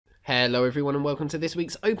Hello everyone and welcome to this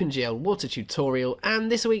week's OpenGL water tutorial, and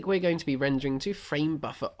this week we're going to be rendering to frame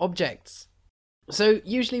buffer objects. So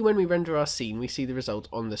usually when we render our scene we see the result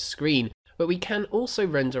on the screen, but we can also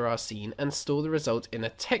render our scene and store the result in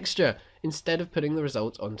a texture instead of putting the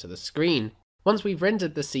result onto the screen. Once we've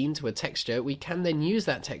rendered the scene to a texture, we can then use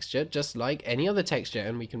that texture just like any other texture,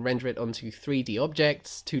 and we can render it onto 3D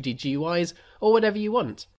objects, 2D GUIs, or whatever you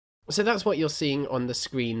want. So that's what you're seeing on the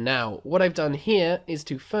screen now. What I've done here is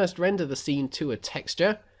to first render the scene to a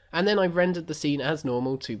texture, and then I've rendered the scene as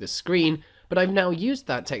normal to the screen, but I've now used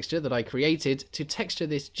that texture that I created to texture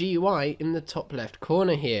this GUI in the top left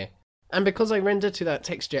corner here. And because I render to that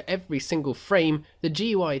texture every single frame, the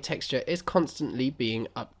GUI texture is constantly being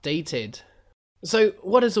updated. So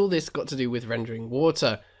what has all this got to do with rendering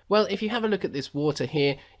water? Well, if you have a look at this water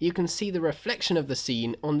here, you can see the reflection of the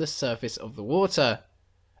scene on the surface of the water.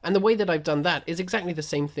 And the way that I've done that is exactly the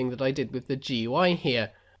same thing that I did with the GUI here.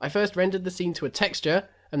 I first rendered the scene to a texture,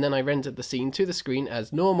 and then I rendered the scene to the screen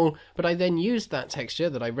as normal, but I then used that texture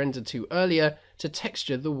that I rendered to earlier to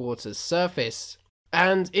texture the water's surface.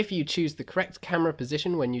 And if you choose the correct camera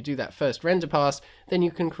position when you do that first render pass, then you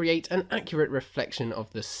can create an accurate reflection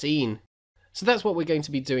of the scene. So that's what we're going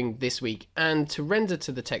to be doing this week, and to render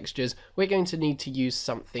to the textures, we're going to need to use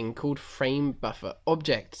something called frame buffer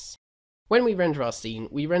objects. When we render our scene,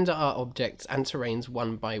 we render our objects and terrains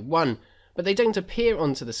one by one, but they don't appear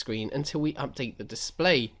onto the screen until we update the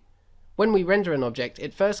display. When we render an object,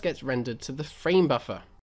 it first gets rendered to the frame buffer.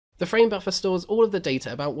 The frame buffer stores all of the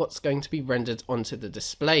data about what's going to be rendered onto the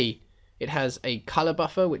display. It has a color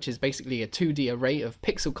buffer, which is basically a 2D array of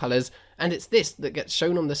pixel colors, and it's this that gets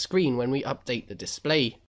shown on the screen when we update the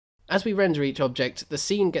display. As we render each object, the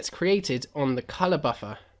scene gets created on the color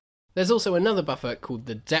buffer. There's also another buffer called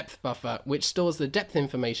the depth buffer, which stores the depth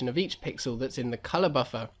information of each pixel that's in the color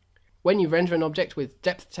buffer. When you render an object with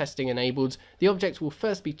depth testing enabled, the object will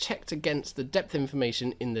first be checked against the depth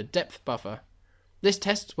information in the depth buffer. This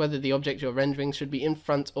tests whether the object you're rendering should be in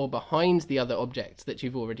front or behind the other objects that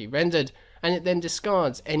you've already rendered, and it then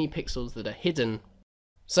discards any pixels that are hidden.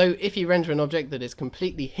 So if you render an object that is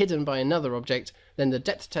completely hidden by another object, then the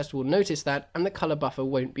depth test will notice that and the color buffer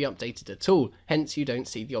won't be updated at all, hence you don't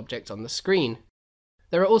see the object on the screen.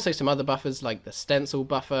 There are also some other buffers like the stencil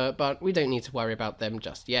buffer, but we don't need to worry about them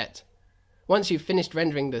just yet. Once you've finished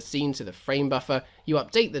rendering the scene to the frame buffer, you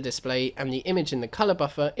update the display and the image in the color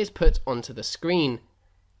buffer is put onto the screen.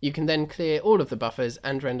 You can then clear all of the buffers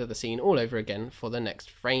and render the scene all over again for the next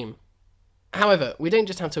frame. However, we don't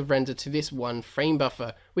just have to render to this one frame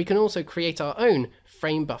buffer, we can also create our own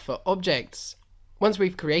frame buffer objects. Once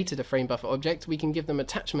we've created a frame buffer object, we can give them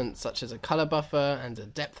attachments such as a color buffer and a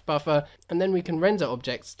depth buffer, and then we can render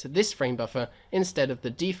objects to this frame buffer instead of the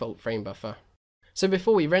default frame buffer. So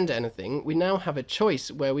before we render anything, we now have a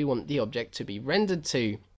choice where we want the object to be rendered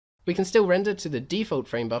to. We can still render to the default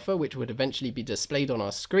frame buffer, which would eventually be displayed on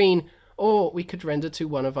our screen, or we could render to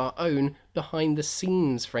one of our own behind the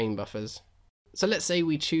scenes frame buffers. So let's say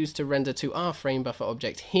we choose to render to our frame buffer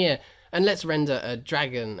object here, and let's render a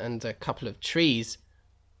dragon and a couple of trees.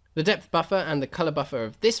 The depth buffer and the color buffer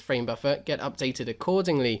of this frame buffer get updated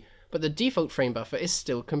accordingly, but the default frame buffer is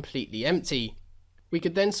still completely empty. We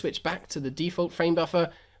could then switch back to the default frame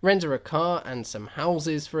buffer, render a car and some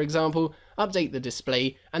houses for example, update the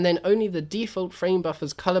display, and then only the default frame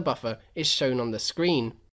buffer's color buffer is shown on the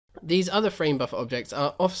screen. These other frame buffer objects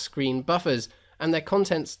are off-screen buffers, and their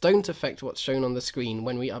contents don't affect what's shown on the screen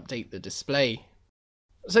when we update the display.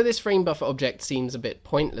 So this frame buffer object seems a bit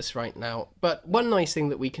pointless right now, but one nice thing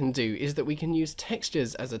that we can do is that we can use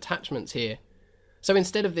textures as attachments here. So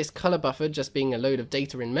instead of this color buffer just being a load of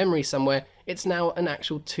data in memory somewhere, it's now an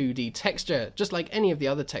actual 2D texture, just like any of the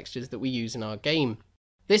other textures that we use in our game.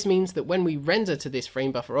 This means that when we render to this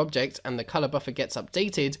frame buffer object and the color buffer gets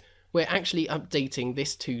updated, we're actually updating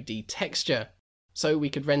this 2D texture. So we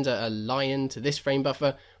could render a lion to this frame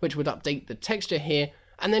buffer, which would update the texture here,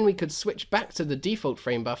 and then we could switch back to the default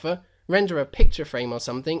frame buffer, render a picture frame or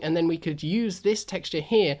something, and then we could use this texture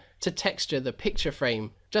here to texture the picture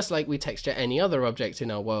frame, just like we texture any other object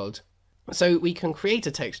in our world. So we can create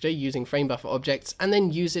a texture using frame buffer objects and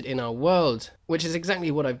then use it in our world, which is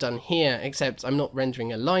exactly what I've done here, except I'm not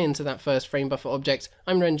rendering a lion to that first frame buffer object,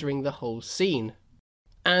 I'm rendering the whole scene.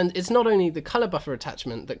 And it's not only the color buffer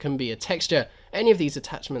attachment that can be a texture, any of these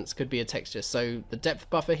attachments could be a texture, so the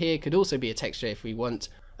depth buffer here could also be a texture if we want,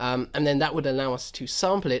 and then that would allow us to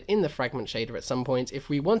sample it in the fragment shader at some point if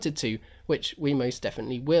we wanted to, which we most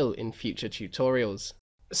definitely will in future tutorials.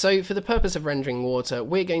 So for the purpose of rendering water,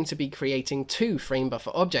 we're going to be creating two frame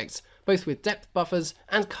buffer objects, both with depth buffers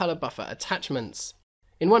and color buffer attachments.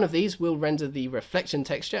 In one of these, we'll render the reflection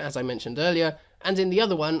texture, as I mentioned earlier, and in the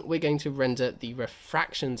other one, we're going to render the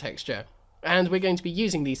refraction texture. And we're going to be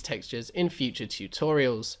using these textures in future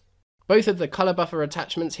tutorials. Both of the color buffer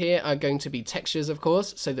attachments here are going to be textures, of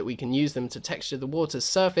course, so that we can use them to texture the water's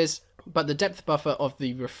surface, but the depth buffer of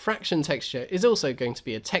the refraction texture is also going to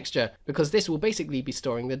be a texture, because this will basically be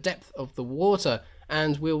storing the depth of the water,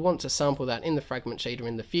 and we'll want to sample that in the fragment shader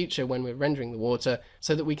in the future when we're rendering the water,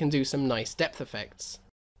 so that we can do some nice depth effects.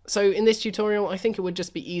 So in this tutorial, I think it would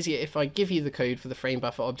just be easier if I give you the code for the frame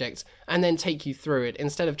buffer object and then take you through it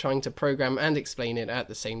instead of trying to program and explain it at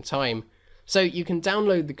the same time. So you can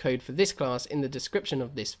download the code for this class in the description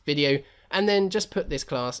of this video and then just put this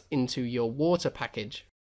class into your water package.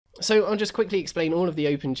 So I'll just quickly explain all of the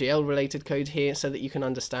OpenGL related code here so that you can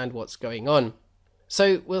understand what's going on.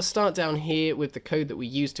 So we'll start down here with the code that we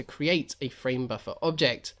use to create a frame buffer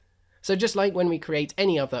object. So just like when we create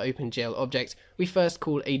any other OpenGL object, we first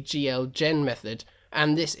call a glgen method,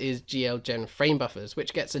 and this is glgen frame buffers,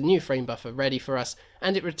 which gets a new frame buffer ready for us,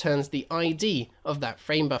 and it returns the ID of that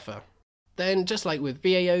frame buffer. Then, just like with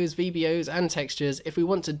VAOs, VBOs, and textures, if we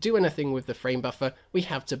want to do anything with the frame buffer, we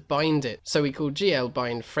have to bind it. So we call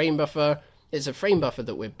glbind frame buffer, it's a frame buffer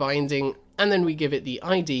that we're binding, and then we give it the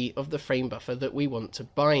ID of the frame buffer that we want to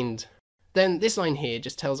bind. Then this line here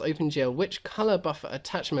just tells OpenGL which color buffer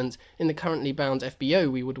attachment in the currently bound FBO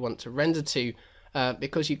we would want to render to,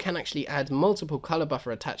 because you can actually add multiple color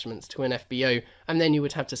buffer attachments to an FBO, and then you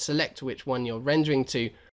would have to select which one you're rendering to.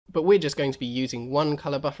 But we're just going to be using one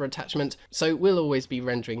color buffer attachment, so we'll always be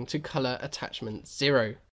rendering to color attachment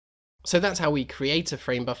 0. So that's how we create a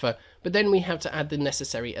frame buffer, but then we have to add the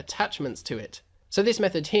necessary attachments to it. So this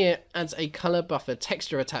method here adds a color buffer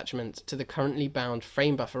texture attachment to the currently bound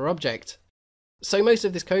frame buffer object. So most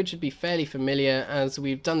of this code should be fairly familiar, as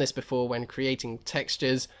we've done this before when creating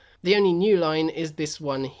textures. The only new line is this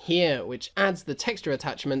one here, which adds the texture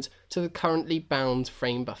attachment to the currently bound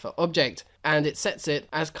frame buffer object, and it sets it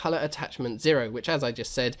as color attachment 0, which, as I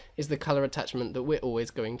just said, is the color attachment that we're always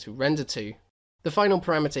going to render to. The final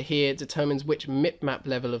parameter here determines which mipmap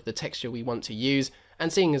level of the texture we want to use,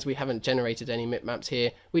 and seeing as we haven't generated any mipmaps here,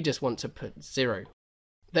 we just want to put 0.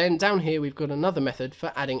 Then down here we've got another method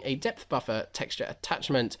for adding a depth buffer texture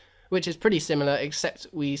attachment, which is pretty similar, except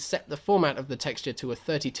we set the format of the texture to a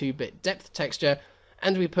 32-bit depth texture,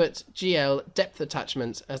 and we put GL depth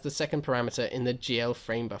attachment as the second parameter in the GL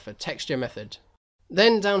frame buffer texture method.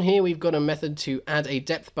 Then down here we've got a method to add a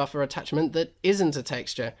depth buffer attachment that isn't a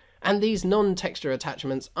texture, and these non-texture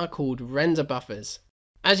attachments are called render buffers.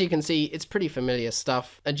 As you can see, it's pretty familiar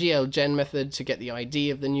stuff: a glgen method to get the ID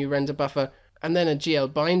of the new render buffer, and then a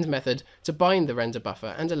glbind method to bind the render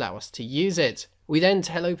buffer and allow us to use it. We then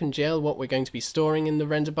tell OpenGL what we're going to be storing in the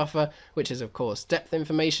render buffer, which is of course depth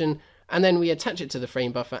information, and then we attach it to the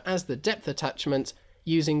frame buffer as the depth attachment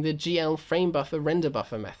using the GL frame buffer render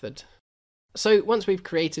buffer method. So once we've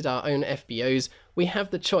created our own FBOs, we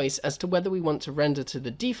have the choice as to whether we want to render to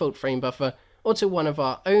the default frame buffer or to one of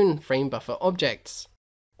our own frame buffer objects.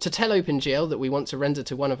 To tell OpenGL that we want to render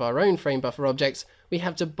to one of our own frame buffer objects, we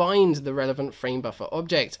have to bind the relevant frame buffer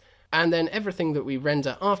object, and then everything that we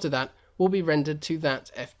render after that will be rendered to that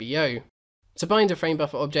FBO. To bind a frame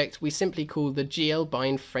buffer object, we simply call the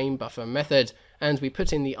glbind frame buffer method, and we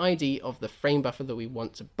put in the ID of the frame buffer that we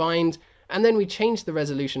want to bind, and then we change the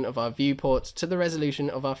resolution of our viewport to the resolution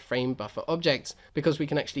of our frame buffer objects, because we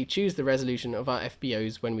can actually choose the resolution of our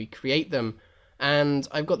FBOs when we create them. And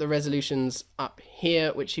I've got the resolutions up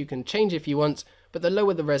here, which you can change if you want, but the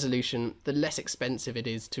lower the resolution, the less expensive it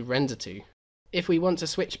is to render to. If we want to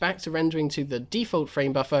switch back to rendering to the default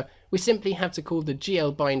frame buffer, we simply have to call the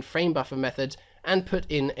glbind frame buffer method and put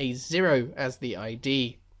in a 0 as the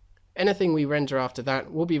ID. Anything we render after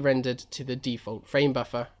that will be rendered to the default frame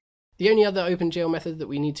buffer. The only other OpenGL method that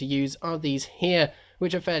we need to use are these here,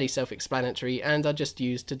 which are fairly self-explanatory and are just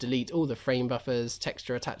used to delete all the frame buffers,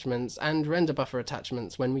 texture attachments, and render buffer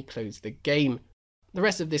attachments when we close the game. The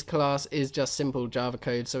rest of this class is just simple Java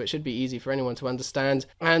code, so it should be easy for anyone to understand,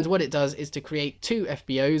 and what it does is to create two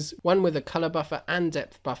FBOs, one with a color buffer and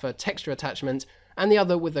depth buffer texture attachment, and the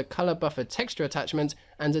other with a color buffer texture attachment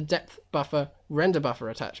and a depth buffer render buffer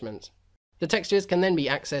attachment. The textures can then be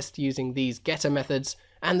accessed using these getter methods,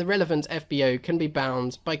 and the relevant FBO can be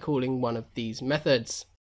bound by calling one of these methods.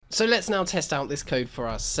 So let's now test out this code for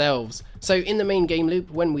ourselves. So in the main game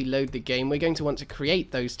loop, when we load the game, we're going to want to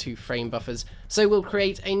create those two frame buffers. So we'll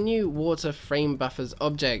create a new water frame buffers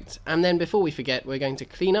object, and then before we forget, we're going to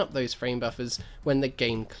clean up those frame buffers when the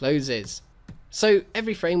game closes. So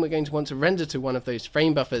every frame we're going to want to render to one of those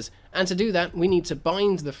frame buffers, and to do that we need to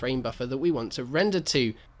bind the frame buffer that we want to render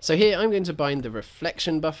to. So here I'm going to bind the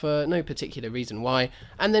reflection buffer, no particular reason why,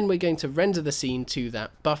 and then we're going to render the scene to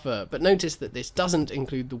that buffer, but notice that this doesn't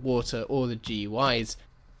include the water or the GUIs.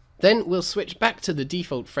 Then we'll switch back to the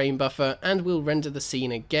default frame buffer and we'll render the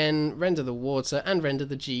scene again, render the water and render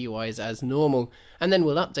the GUIs as normal, and then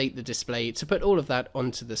we'll update the display to put all of that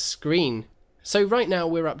onto the screen. So right now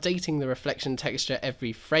we're updating the reflection texture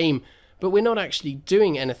every frame, but we're not actually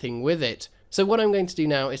doing anything with it. So what I'm going to do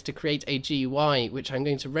now is to create a GUI which I'm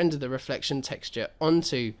going to render the reflection texture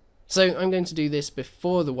onto. So I'm going to do this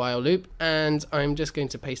before the while loop, and I'm just going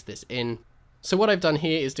to paste this in. So what I've done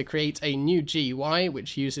here is to create a new GUI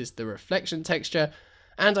which uses the reflection texture,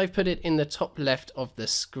 and I've put it in the top left of the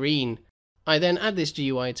screen. I then add this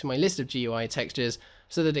GUI to my list of GUI textures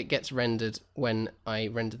so that it gets rendered when I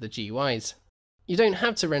render the GUIs. You don't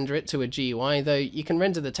have to render it to a GUI though, you can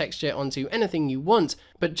render the texture onto anything you want,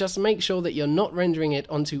 but just make sure that you're not rendering it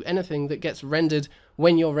onto anything that gets rendered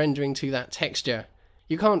when you're rendering to that texture.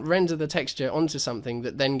 You can't render the texture onto something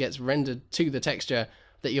that then gets rendered to the texture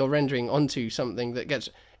that you're rendering onto something that gets...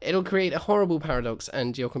 It'll create a horrible paradox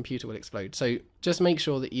and your computer will explode, so just make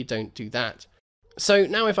sure that you don't do that. So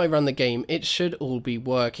now if I run the game, it should all be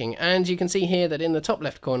working, and you can see here that in the top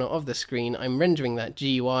left corner of the screen I'm rendering that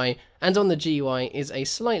GUI, and on the GUI is a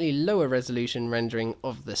slightly lower resolution rendering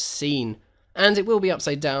of the scene. And it will be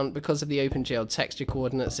upside down because of the OpenGL texture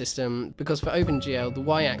coordinate system, because for OpenGL the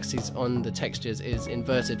y-axis on the textures is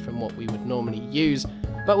inverted from what we would normally use,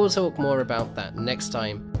 but we'll talk more about that next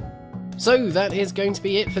time. So that is going to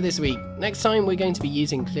be it for this week. Next time we're going to be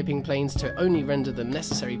using clipping planes to only render the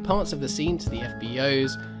necessary parts of the scene to the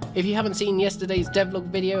FBOs. If you haven't seen yesterday's devlog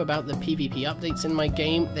video about the PvP updates in my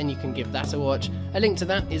game, then you can give that a watch. A link to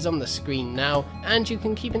that is on the screen now, and you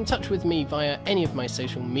can keep in touch with me via any of my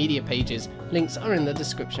social media pages. Links are in the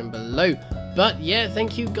description below. But yeah,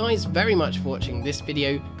 thank you guys very much for watching this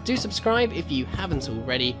video. Do subscribe if you haven't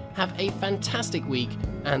already. Have a fantastic week,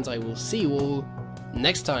 and I will see you all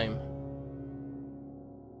next time.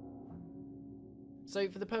 So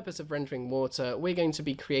for the purpose of rendering water, we're going to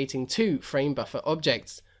be creating two frame buffer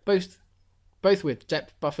objects, both with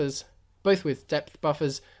depth buffers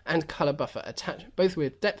and color buffer attached, both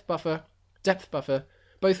with depth buffer,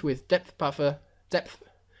 both with depth buffer,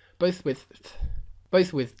 both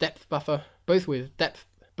with depth buffer,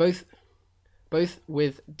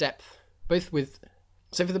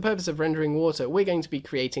 So for the purpose of rendering water, we're going to be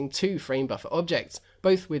creating two frame buffer objects,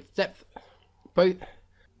 both with depth